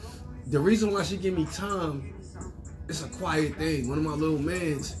the reason why she give me time, it's a quiet thing. One of my little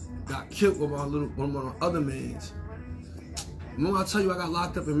mans got killed with one of my other mans. Remember I tell you I got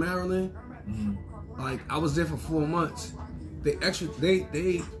locked up in Maryland? Like I was there for 4 months. They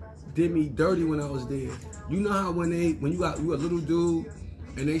did me dirty when I was there. You know how when you a little dude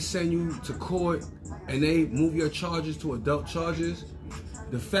and they send you to court and they move your charges to adult charges,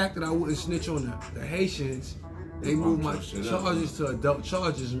 the fact that I wouldn't snitch on the Haitians, they moved my charges to adult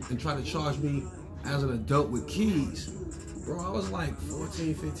charges and try to charge me as an adult with keys. Bro, I was like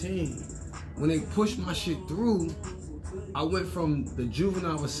 14, 15. When they pushed my shit through, I went from the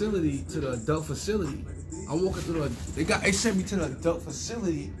juvenile facility to the adult facility. I walked through they sent me to the adult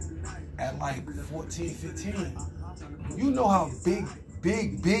facility at like 14, 15. You know how big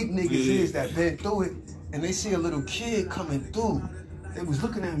niggas is that been through it, and they see a little kid coming through. They was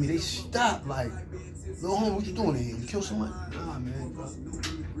looking at me, they stopped like, little homie, what you doing here? You kill somebody? Nah, man, bro.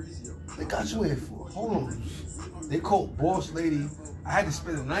 They got you here for? Hold on. They called boss lady. I had to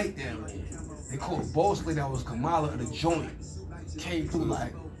spend the night down there. They called boss lady. I was Kamala of the joint. Came through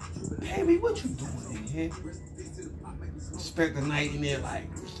like, baby, what you doing in here? Spent the night in there like,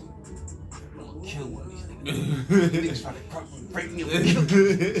 I'm gonna kill one of these niggas. Niggas trying to break me up and kill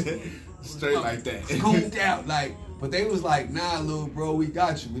me. Straight like that. Combed out, like, but they was like, nah, little bro, we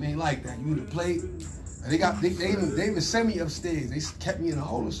got you. It ain't like that. You the plate. And they even sent me upstairs. They kept me in a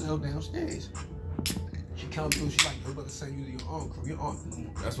holding cell downstairs. She come through, she like, we're about to send you to your aunt crew. Your aunt.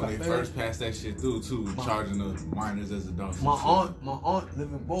 That's when they first passed that shit through too, charging the minors as adults. My aunt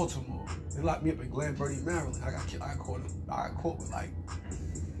live in Baltimore. They locked me up in Glen Burnie, Maryland. I got caught with like,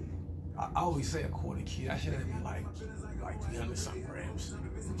 I always say a quarter key. That shit had to be like 300 something grams.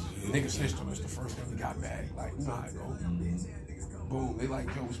 Niggas snitched on us the first thing we got back. Like, you know how it go. Boom, they like,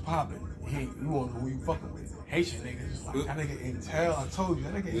 yo, what's poppin'? You wanna know who you fucking with. Haitian niggas, like, that nigga ain't tell. I told you,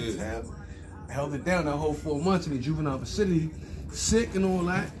 that nigga ain't tell. I held it down that whole 4 months in the juvenile facility, sick and all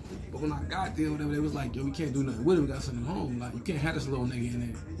that. But when I got there, whatever, they was like, yo, we can't do nothing with him. We gotta send him home. Like, you can't have this little nigga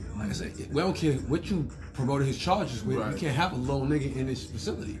in there. Like I said, we don't care what you promoted his charges with. Right. You can't have a little nigga in this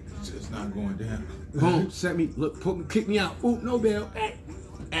facility. It's not going down. Boom, set me, kick me out. Ooh, no bail.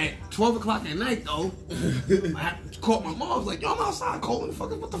 At 12 o'clock at night, though, I called my mom. I was like, yo, I'm outside calling.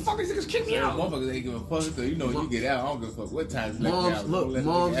 What the fuck? These niggas kick me out. Motherfuckers ain't giving a fuck. So you know when you get out, I don't give a fuck what time you moms, out. Look,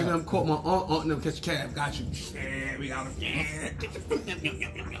 moms and them called my aunt and them catch a cab. Got you. Yeah, we got him.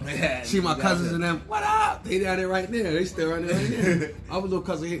 See my cousins and them. What up? They down there right there. They still right there. Our little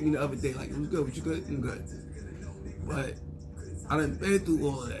cousin hit me the other day. Like, it was good. What you good? I'm good. But I done been through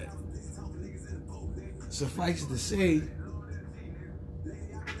all of that. Suffice it to say,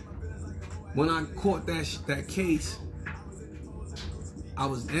 when I caught that case, I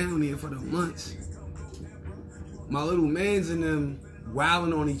was down there for the months. My little mans and them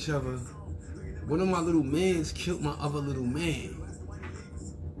wilding on each other. One of my little mans killed my other little man.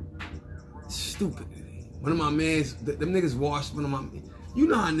 Stupid. One of my mans, them niggas washed one of my. You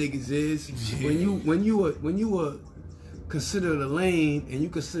know how niggas is. Yeah. When you were considered a lane and you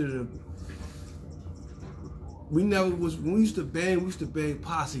considered when we used to bang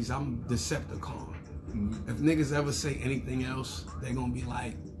posses. I'm Decepticon. If niggas ever say anything else, they gonna be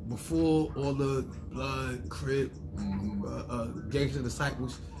like, before all the blood, Crip, Gangster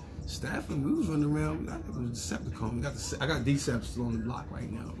Disciples, Stafford, we was running around. It was Decepticon. I got Decept still on the block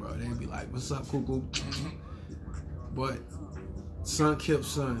right now, bro. They'd be like, what's up, cuckoo? But son killed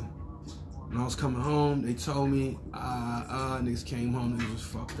son. When I was coming home, they told me, niggas came home, niggas was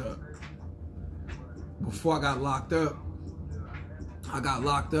fucked up. Before I got locked up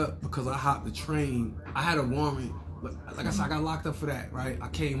because I hopped the train. I had a warrant. Like I said, I got locked up for that, right? I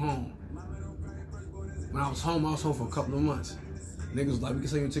came home. When I was home for a couple of months. Niggas was like, we can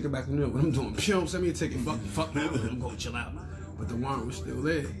send you a ticket back to New York. What I'm doing, send me a ticket. Fuck me, I'm going to chill out. But the warrant was still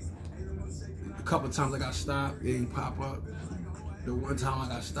there. A couple of times I got stopped, it didn't pop up. The one time I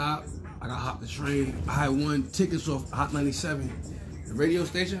got stopped, I got hopped the train. I had won tickets off Hot 97. The radio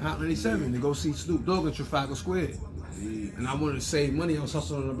station, Hot 97, to go see Snoop Dogg in Trafalgar Square. And I wanted to save money, I was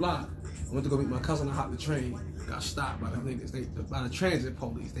hustling on the block. I went to go meet my cousin, I hopped the train. Got stopped by the niggas, by the transit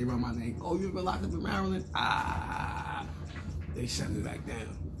police. They run my name. Oh, you ever locked up in Maryland? They sent me back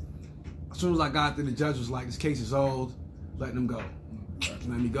down. As soon as I got there, the judge was like, this case is old, letting them go.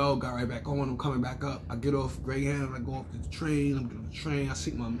 Let me go, got right back on, I'm coming back up. I get off Greyhound, I go off to the train, I'm getting the train, I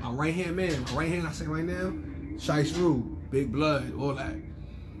see my right-hand man. My right hand, I say right now, Shice Rue, Big Blood, all that.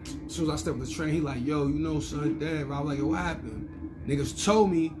 As soon as I step on the train, he like, yo, you know, son, dad. I was like, yo, what happened? Niggas told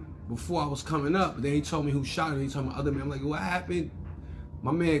me before I was coming up, but then he told me who shot him. He told my other man. I'm like, yo, what happened?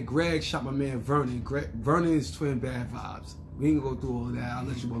 My man Greg shot my man Vernon. Vernon is twin bad vibes. We ain't gonna go through all that. I'll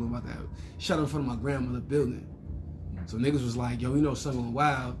let you know about that. Shut up in front of my grandmother's building. So niggas was like, yo, you know something going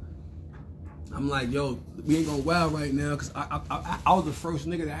wild. I'm like, yo, we ain't going wild right now, cause I was the first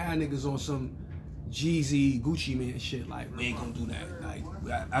nigga that had niggas on some Jeezy, Gucci man shit. Like, we ain't gonna do that. Like,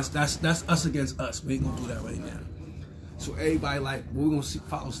 that's us against us. We ain't gonna do that right now. So everybody like, we're gonna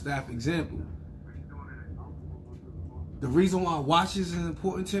follow staff example. The reason why watches is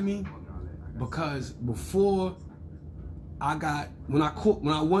important to me, because before when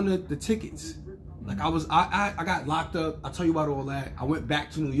I won the tickets, like I got locked up. I'll tell you about all that. I went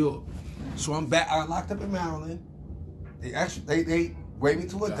back to New York. So I'm back. I got locked up in Maryland. They weighed me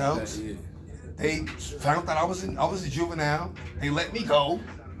to adults. They found that I was a juvenile. They let me go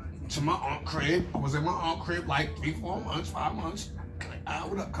to my aunt crib. I was in my aunt crib like 3, 4 months, 5 months. Like,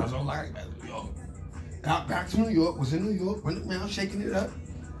 what up? Cause I was like, New York. Got back to New York. Was in New York. Went around shaking it up.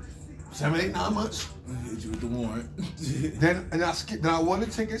 7, 8, 9 months. Hit you with the warrant. then I won the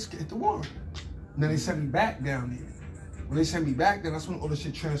tickets. Get the warrant. And then they sent me back down there. When they sent me back, then that's when all the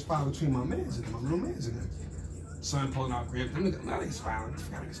shit transpired between my mans and my little mans and them. Son pulling out crib. Now they smiling.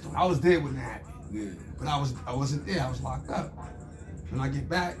 I was there when it happened. Yeah. But I wasn't there. I was locked up. When I get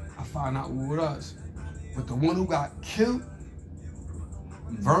back, I find out who it was. But the one who got killed,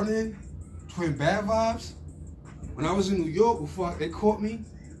 Vernon, Twin Bad Vibes, when I was in New York before they caught me,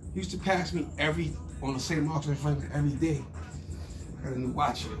 he used to pass me on the St. Mark's in Franklin every day. I got a new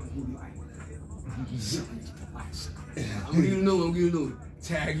watch. He'd be like, I'm gonna give you know.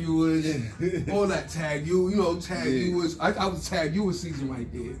 Tag you in, all that tag you, tag you was. I was tag you a season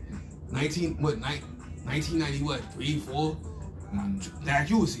right there. 1990 what? 3, 4. Tag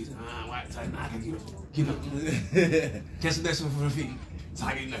you a season. Get up. Guess the next one for the feet.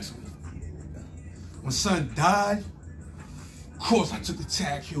 Tag the next one. When son died, of course I took the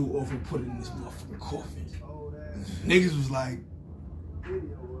tag you off and put it in this motherfucking coffin. Niggas was like,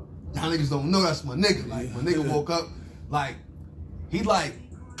 y'all niggas don't know that's my nigga. Like, my nigga woke up, like, he like,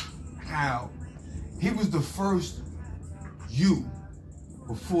 how he was the first you.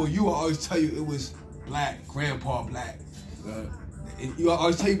 Before you, I always tell you it was black, grandpa black. I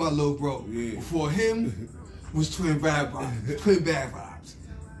always tell you about little bro. Yeah. Before him was Twin Bad Vibes.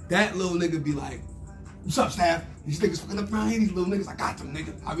 That little nigga be like, what's up, staff? These niggas fucking up around here, these little niggas, I got them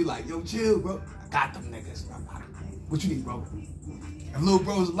niggas. I be like, yo, chill, bro. I got them niggas. What you need, bro? If little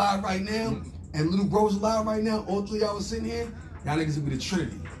bro's alive right now, and little bro's alive right now, all 3 of y'all was sitting here, y'all niggas would be the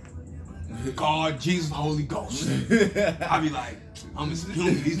Trinity. God, Jesus, Holy Ghost. I be like, I'm just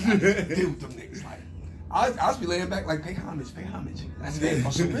human. These guys deal with them niggas. Like, I just be laying back like, pay homage. That's it.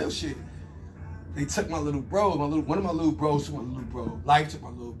 On some real shit. They took my little bro, one of my little bros took my little bro. Life took my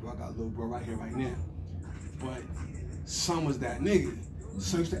little bro. I got a little bro right here, right now. But son was that nigga.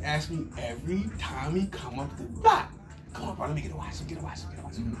 Son used to ask me every time he come up the block, come on, bro, let me get a watch.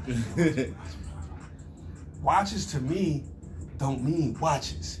 Watches to me don't mean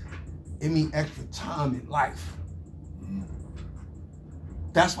watches. It means extra time in life.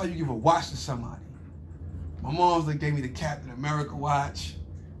 That's why you give a watch to somebody. My mom's like gave me the Captain America watch.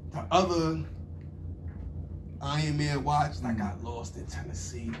 The other Iron Man watch, I got lost in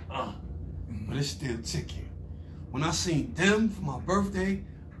Tennessee. But it's still ticking. When I seen them for my birthday,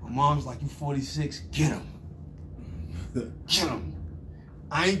 my mom's like, you 46, get them. Get them.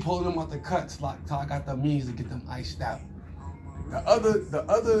 I ain't pulling them out the cuts till I got the means to get them iced out. The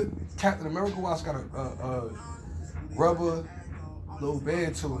other Captain America watch got a rubber little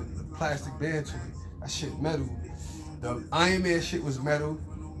band to it, a plastic band to it. That shit metal. The Iron Man shit was metal.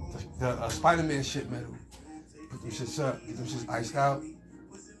 The Spider-Man shit metal. Put them shits up, get them shits iced out.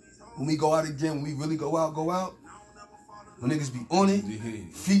 When we go out again, when we really go out, when niggas be on it,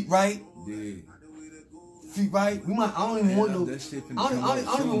 feet right. Feet right. We might. I don't even want no. I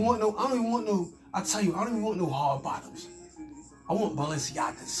don't even want no. I tell you, I don't even want no hard bottoms. I want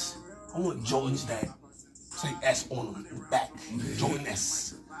Balenciagas. I want Jordans that say S on them in the back. Jordan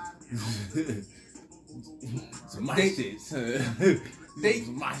S. Some my shit.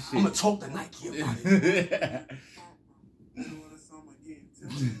 I'm gonna talk to Nike about it.